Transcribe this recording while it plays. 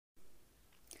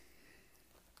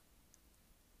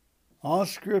All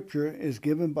Scripture is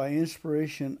given by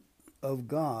inspiration of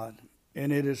God,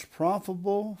 and it is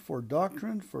profitable for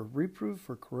doctrine, for reproof,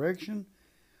 for correction,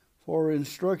 for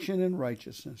instruction in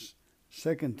righteousness.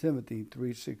 2 Timothy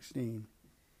 3:16.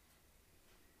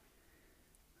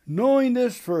 Knowing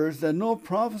this first, that no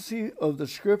prophecy of the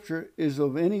Scripture is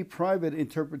of any private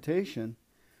interpretation,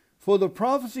 for the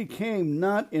prophecy came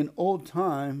not in old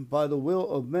time by the will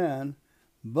of man,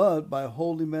 but by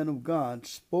holy men of God,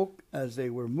 spoke as they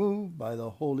were moved by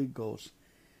the Holy Ghost.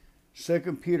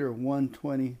 2 Peter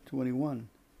 1:20-21.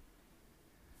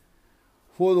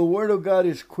 For the word of God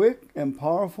is quick and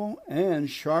powerful and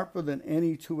sharper than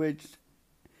any two-edged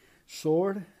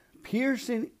sword,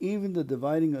 piercing even the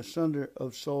dividing asunder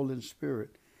of soul and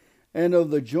spirit, and of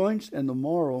the joints and the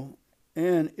marrow,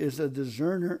 and is a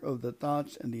discerner of the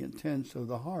thoughts and the intents of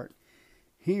the heart.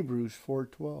 Hebrews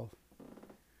 4:12.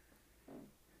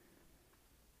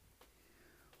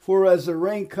 For as the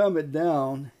rain cometh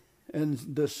down, and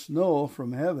the snow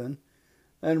from heaven,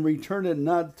 and returneth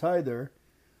not thither,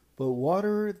 but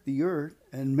watereth the earth,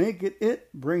 and maketh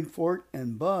it bring forth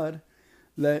and bud,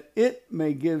 that it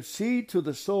may give seed to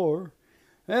the sower,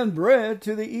 and bread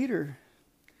to the eater.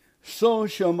 So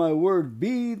shall my word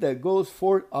be that goes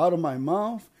forth out of my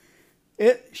mouth.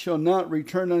 It shall not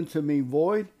return unto me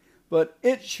void, but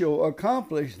it shall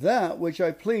accomplish that which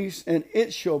I please, and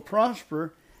it shall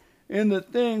prosper in the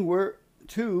thing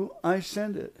whereto I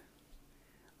send it.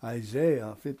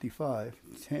 Isaiah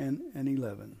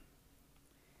 55:10-11.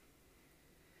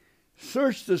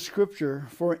 Search the Scripture,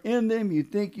 for in them you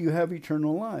think you have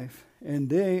eternal life, and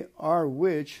they are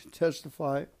which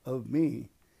testify of me.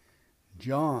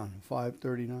 John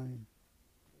 5:39.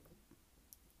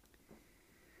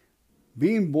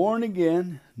 Being born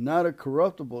again, not of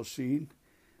corruptible seed,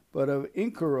 but of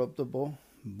incorruptible,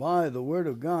 by the word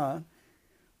of God,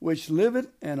 which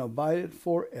liveth and abideth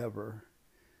forever.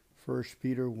 1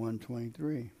 Peter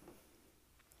 1:23.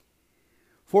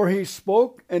 For he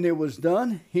spoke, and it was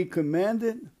done. He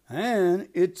commanded, and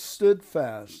it stood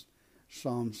fast.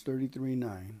 Psalms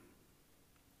 33:9.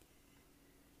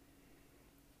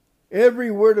 Every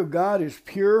word of God is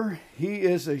pure. He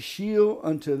is a shield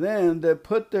unto them that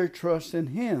put their trust in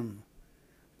him.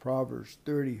 Proverbs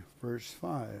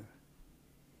 30:5.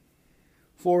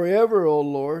 Forever, O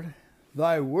Lord,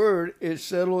 thy word is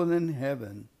settled in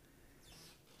heaven.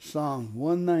 Psalm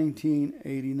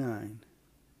 119:89.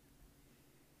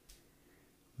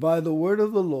 By the word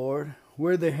of the Lord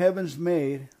were the heavens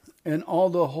made, and all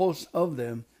the hosts of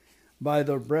them by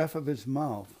the breath of his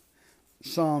mouth.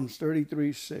 Psalms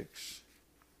 33:6.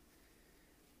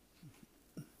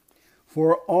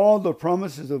 For all the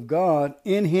promises of God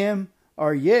in him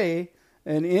are yea,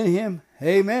 and in him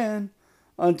amen,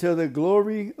 unto the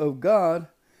glory of God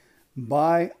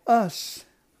by us.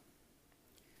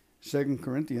 2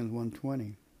 Corinthians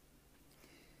 1:20.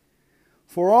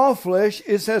 For all flesh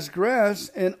is as grass,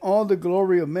 and all the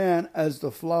glory of man as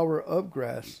the flower of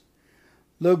grass.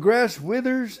 The grass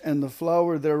withers, and the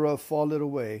flower thereof falleth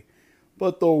away.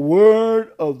 But the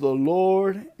word of the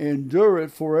Lord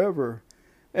endureth forever.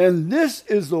 And this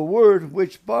is the word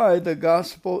which by the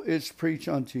gospel is preached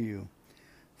unto you.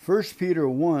 1 Peter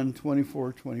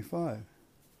 1:24-25.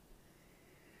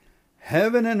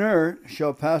 Heaven and earth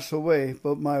shall pass away,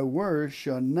 but my word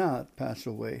shall not pass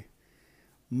away.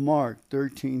 Mark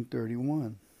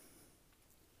 13:31.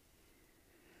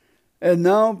 And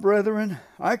now, brethren,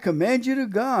 I commend you to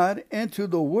God and to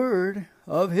the word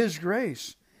of his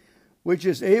grace, which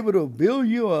is able to build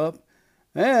you up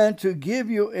and to give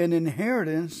you an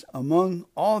inheritance among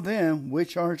all them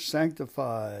which are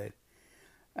sanctified.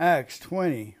 Acts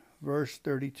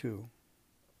 20:32.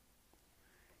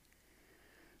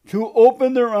 To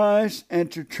open their eyes and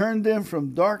to turn them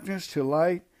from darkness to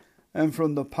light, and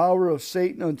from the power of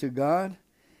Satan unto God,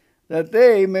 that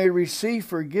they may receive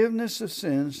forgiveness of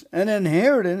sins and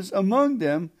inheritance among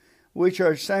them which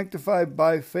are sanctified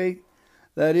by faith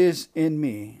that is in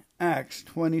me. Acts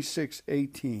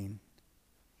 26:18.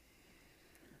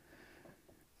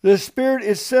 The Spirit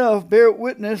itself bear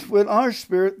witness with our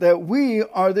spirit that we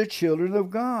are the children of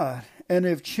God, and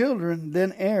if children,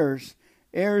 then heirs,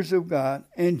 heirs of God,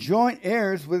 and joint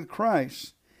heirs with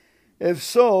Christ. If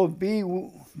so be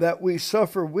that we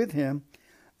suffer with him,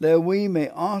 that we may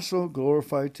also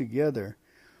glorify together.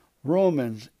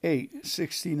 Romans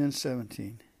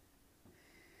 8:16-17.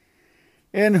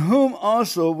 In whom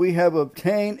also we have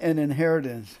obtained an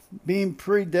inheritance, being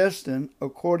predestined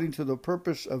according to the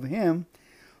purpose of him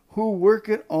who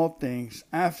worketh all things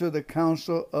after the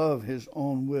counsel of his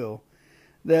own will,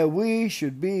 that we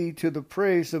should be to the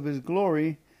praise of his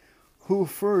glory, who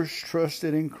first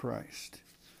trusted in Christ.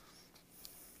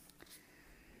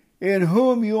 in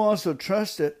whom you also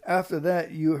trusted after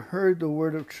that you heard the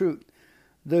word of truth,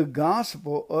 the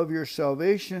gospel of your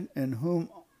salvation, in whom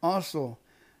also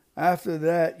after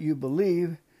that you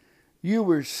believe, you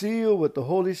were sealed with the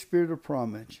Holy Spirit of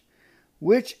promise,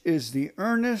 which is the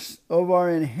earnest of our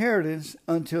inheritance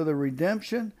until the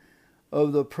redemption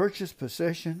of the purchased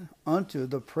possession, unto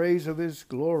the praise of his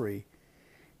glory.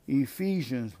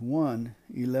 Ephesians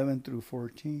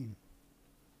 1:11-14.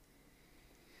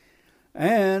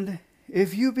 And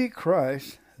if you be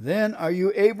Christ, then are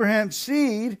you Abraham's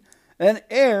seed and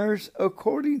heirs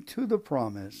according to the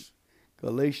promise.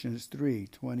 Galatians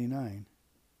 3:29.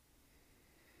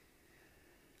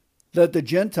 That the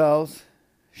Gentiles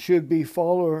should be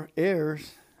follower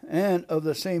heirs and of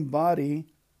the same body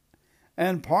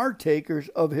and partakers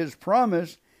of his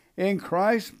promise in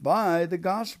Christ by the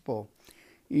gospel.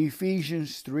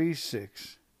 Ephesians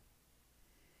 3:6.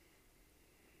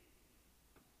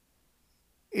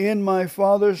 In my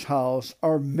Father's house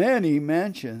are many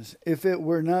mansions. If it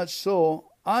were not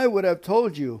so, I would have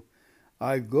told you,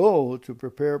 I go to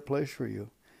prepare a place for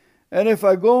you. And if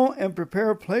I go and prepare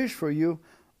a place for you,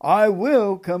 I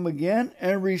will come again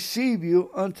and receive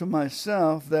you unto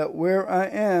myself, that where I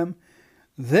am,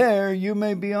 there you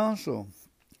may be also.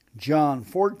 John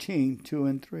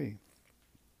 14:2-3.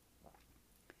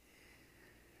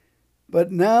 But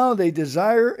now they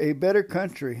desire a better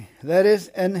country, that is,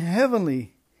 an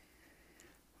heavenly.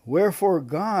 Wherefore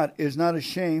God is not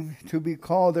ashamed to be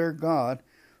called their God,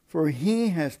 for he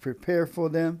has prepared for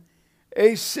them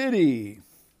a city.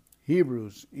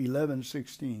 Hebrews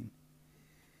 11:16.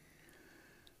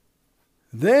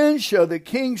 Then shall the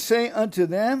king say unto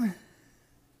them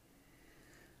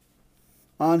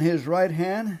on his right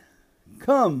hand,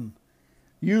 Come,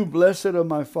 you blessed of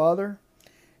my Father,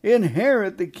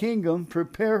 inherit the kingdom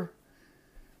prepared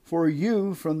for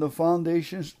you from the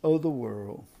foundations of the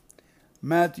world.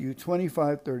 Matthew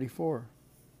 25:34.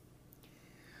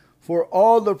 For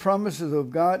all the promises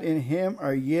of God in him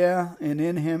are yea, and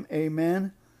in him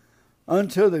amen,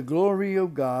 unto the glory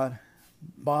of God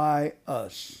by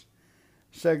us.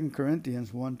 2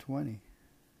 Corinthians 1:20.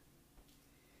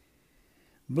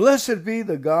 Blessed be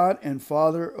the God and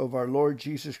Father of our Lord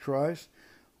Jesus Christ,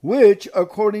 which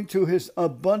according to his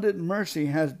abundant mercy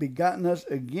has begotten us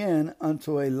again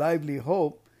unto a lively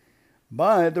hope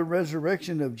by the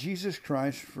resurrection of Jesus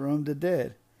Christ from the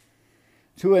dead,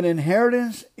 to an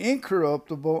inheritance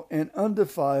incorruptible and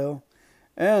undefiled,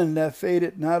 and that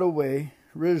fadeth not away,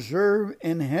 reserved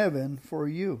in heaven for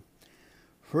you.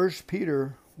 1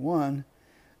 Peter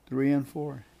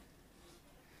 1:3-4.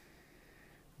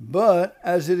 But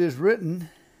as it is written,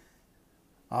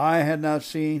 Eye had not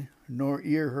seen, nor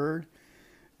ear heard,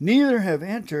 neither have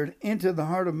entered into the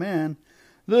heart of man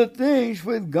the things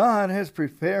which God has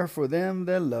prepared for them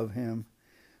that love him.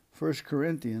 1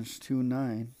 Corinthians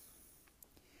 2:9.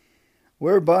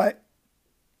 Whereby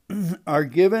are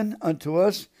given unto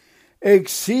us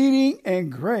exceeding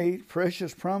and great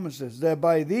precious promises, that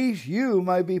by these you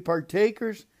might be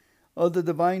partakers of the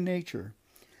divine nature,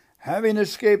 having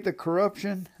escaped the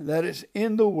corruption that is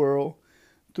in the world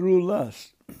through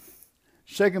lust.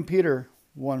 2 Peter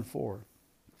 1:4.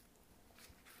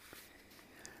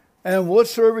 And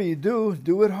whatsoever you do,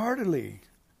 do it heartily,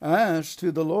 as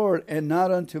to the Lord and not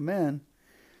unto men,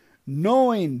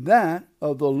 knowing that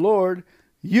of the Lord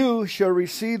you shall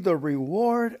receive the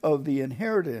reward of the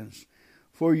inheritance,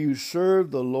 for you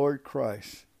serve the Lord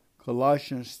Christ.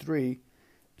 Colossians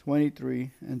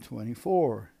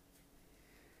 3:23-24.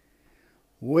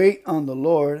 Wait on the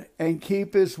Lord, and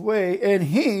keep his way, and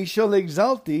he shall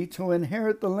exalt thee to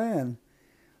inherit the land.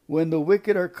 When the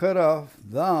wicked are cut off,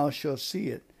 thou shalt see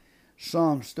it.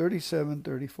 Psalms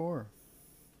 37:34.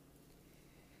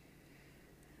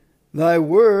 Thy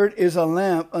word is a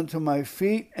lamp unto my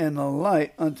feet, and a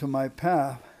light unto my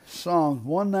path. Psalms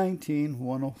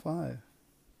 119:105.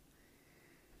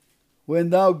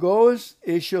 When thou goest,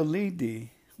 it shall lead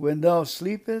thee. When thou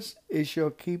sleepest, it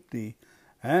shall keep thee.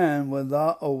 And when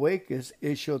thou awakest,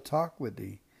 it shall talk with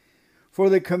thee. For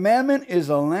the commandment is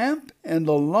a lamp, and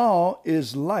the law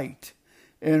is light,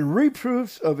 and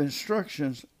reproofs of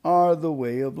instructions are the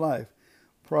way of life.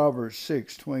 Proverbs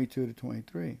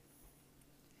 6:22-23.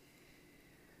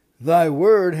 Thy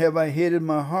word have I hid in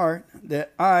my heart,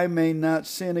 that I may not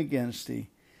sin against thee.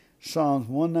 Psalms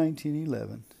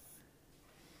 119:11.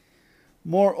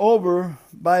 Moreover,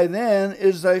 by then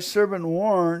is thy servant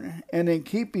warned, and in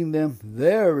keeping them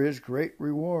there is great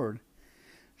reward.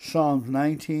 Psalms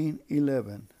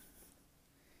 19:11.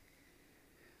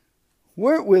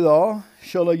 Wherewithal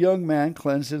shall a young man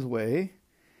cleanse his way?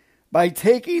 By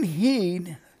taking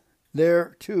heed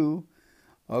thereto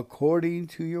according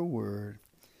to your word.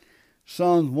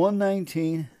 Psalms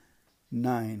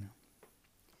 119:9.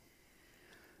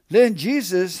 Then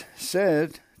Jesus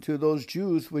said to those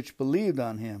Jews which believed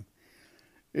on him,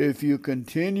 If you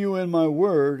continue in my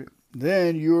word,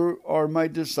 then you are my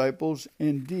disciples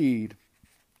indeed,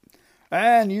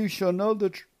 and you shall know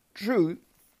the truth,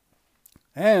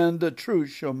 and the truth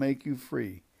shall make you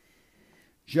free.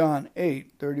 John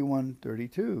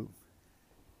 8:31-32.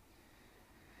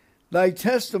 Thy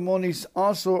testimonies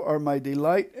also are my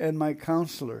delight and my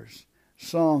counselors.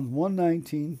 Psalm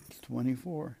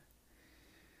 119:24.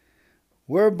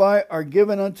 Whereby are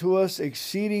given unto us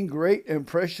exceeding great and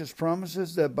precious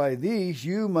promises, that by these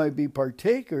you might be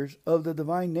partakers of the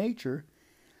divine nature,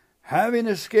 having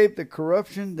escaped the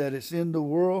corruption that is in the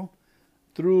world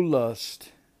through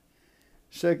lust.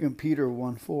 2 Peter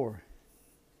 1:4.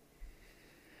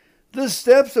 The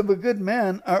steps of a good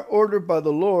man are ordered by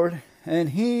the Lord,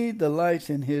 and he delights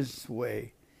in his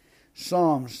way.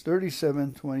 Psalms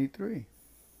 37:23.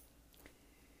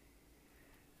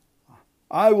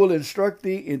 I will instruct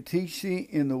thee and teach thee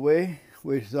in the way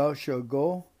which thou shalt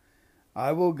go.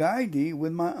 I will guide thee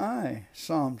with my eye.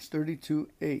 Psalms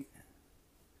 32:8.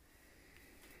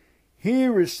 He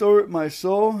restored my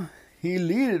soul. He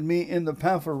leadeth me in the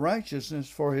path of righteousness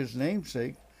for his name's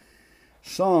sake.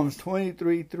 Psalms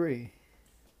 23:3.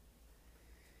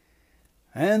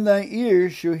 And thy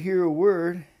ears shall hear a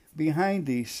word behind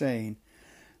thee, saying,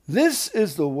 This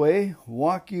is the way,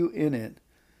 walk you in it.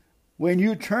 When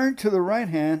you turn to the right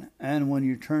hand, and when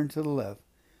you turn to the left.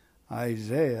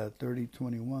 Isaiah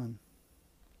 30:21.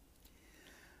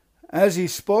 As he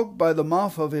spoke by the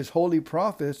mouth of his holy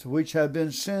prophets, which have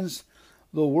been since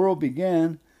the world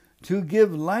began, to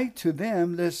give light to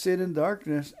them that sit in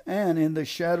darkness and in the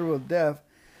shadow of death,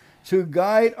 to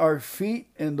guide our feet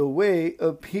in the way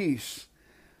of peace.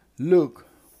 Luke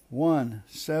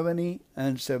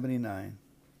 1:70-79.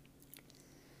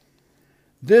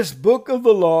 This book of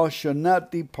the law shall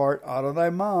not depart out of thy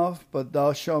mouth, but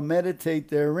thou shalt meditate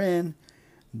therein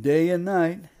day and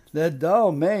night, that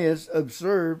thou mayest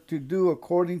observe to do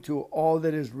according to all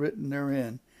that is written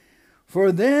therein.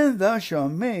 For then thou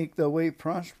shalt make the way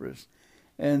prosperous,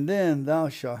 and then thou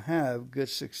shalt have good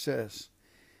success.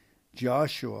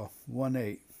 Joshua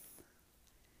 1:8.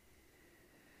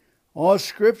 All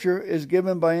Scripture is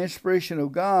given by inspiration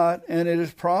of God, and it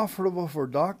is profitable for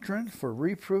doctrine, for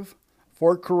reproof,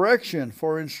 for correction,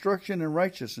 for instruction in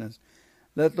righteousness,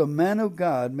 that the man of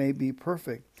God may be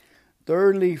perfect,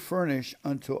 thoroughly furnished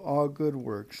unto all good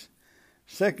works.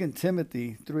 2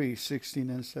 Timothy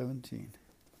 3:16-17.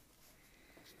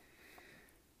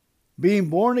 Being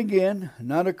born again,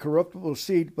 not a corruptible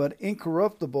seed, but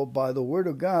incorruptible by the word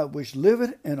of God, which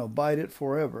liveth and abideth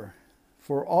forever.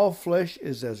 For all flesh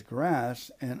is as grass,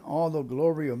 and all the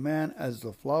glory of man as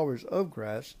the flowers of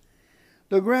grass.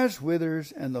 The grass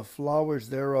withers, and the flowers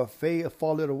thereof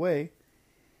falleth away.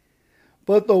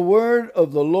 But the word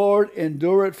of the Lord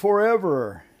endureth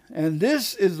forever. And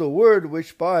this is the word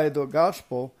which by the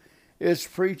gospel is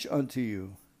preached unto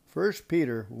you. 1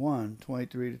 Peter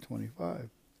 1:23-25.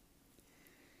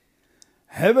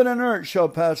 Heaven and earth shall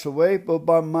pass away, but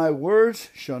by my words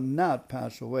shall not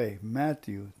pass away.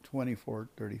 Matthew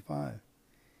 24:35.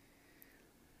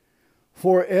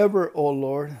 Forever, O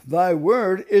Lord, thy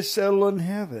word is settled in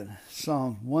heaven.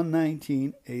 Psalm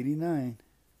 119:89.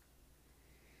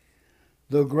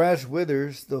 The grass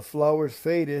withers, the flowers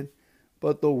faded,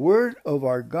 but the word of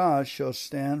our God shall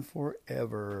stand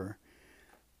forever.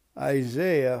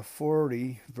 Isaiah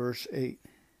 40:8.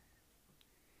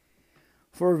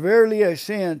 For verily I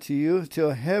say unto you,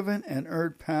 till heaven and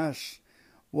earth pass,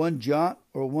 one jot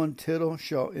or one tittle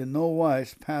shall in no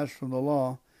wise pass from the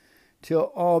law,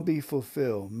 till all be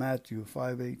fulfilled. Matthew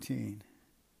 5:18.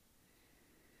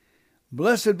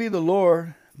 Blessed be the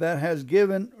Lord that has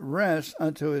given rest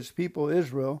unto his people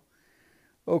Israel,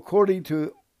 according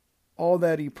to all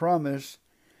that he promised.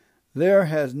 There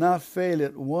has not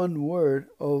failed one word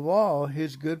of all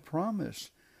his good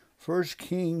promise. 1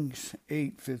 Kings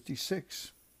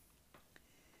 8:56.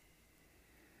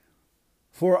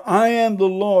 For I am the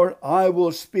Lord, I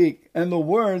will speak, and the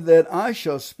word that I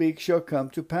shall speak shall come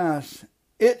to pass.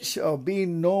 It shall be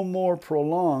no more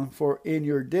prolonged, for in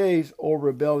your days, O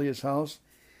rebellious house,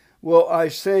 will I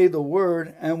say the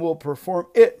word, and will perform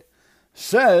it,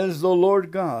 says the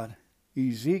Lord God.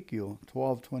 Ezekiel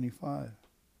 12:25.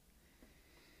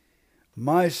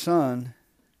 My son,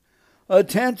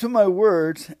 attend to my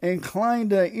words, incline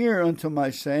thy ear unto my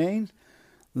sayings.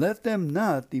 Let them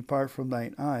not depart from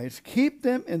thine eyes. Keep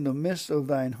them in the midst of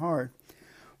thine heart.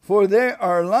 For they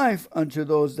are life unto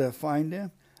those that find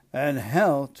them, and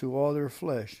health to all their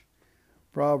flesh.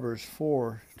 Proverbs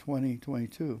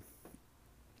 4:20-22.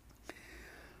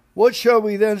 What shall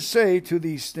we then say to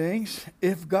these things?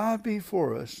 If God be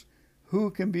for us, who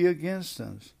can be against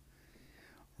us?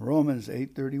 Romans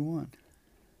 8:31.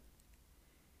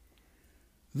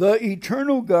 The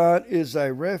eternal God is thy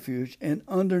refuge, and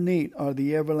underneath are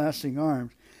the everlasting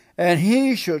arms. And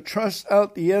he shall thrust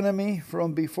out the enemy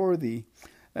from before thee,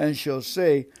 and shall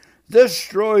say,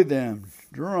 destroy them.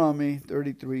 Deuteronomy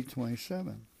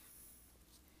 33:27.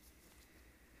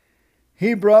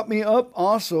 He brought me up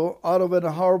also out of an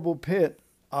horrible pit,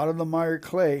 out of the miry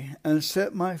clay, and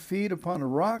set my feet upon a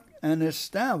rock, and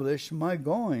established my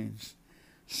goings.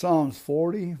 Psalms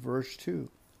 40, verse 2.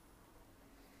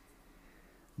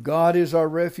 God is our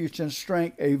refuge and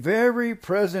strength, a very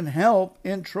present help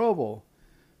in trouble.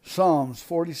 Psalms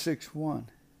 46:1.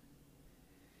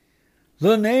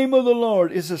 The name of the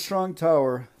Lord is a strong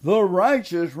tower. The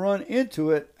righteous run into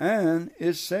it and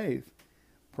is safe.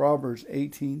 Proverbs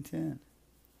 18:10.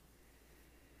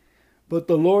 But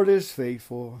the Lord is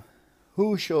faithful,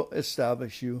 who shall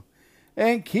establish you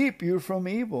and keep you from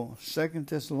evil. 2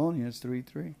 Thessalonians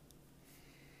 3:3.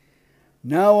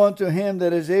 Now unto him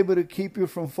that is able to keep you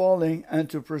from falling, and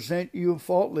to present you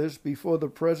faultless before the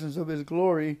presence of his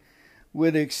glory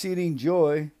with exceeding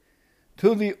joy,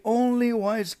 to the only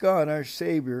wise God our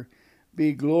Savior,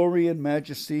 be glory and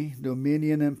majesty,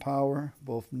 dominion and power,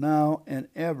 both now and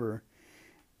ever.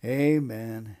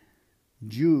 Amen.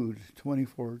 Jude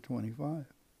 24:25.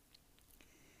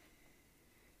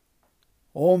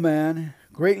 O man,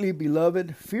 greatly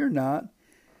beloved, fear not.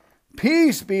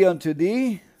 Peace be unto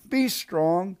thee. Be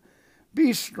strong.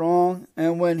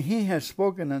 And when he has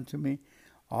spoken unto me,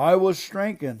 I was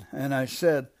strengthened, and I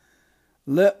said,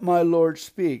 let my Lord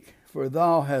speak, for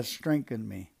thou hast strengthened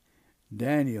me.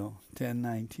 Daniel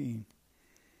 10:19.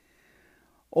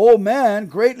 O man,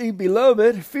 greatly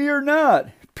beloved, fear not.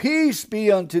 Peace be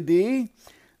unto thee.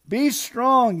 Be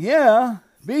strong,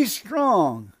 be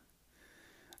strong.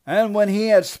 And when he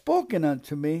had spoken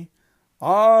unto me,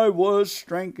 I was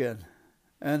strengthened,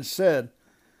 and said,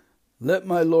 let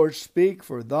my Lord speak,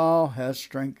 for thou hast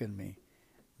strengthened me.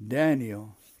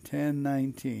 Daniel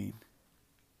 10:19.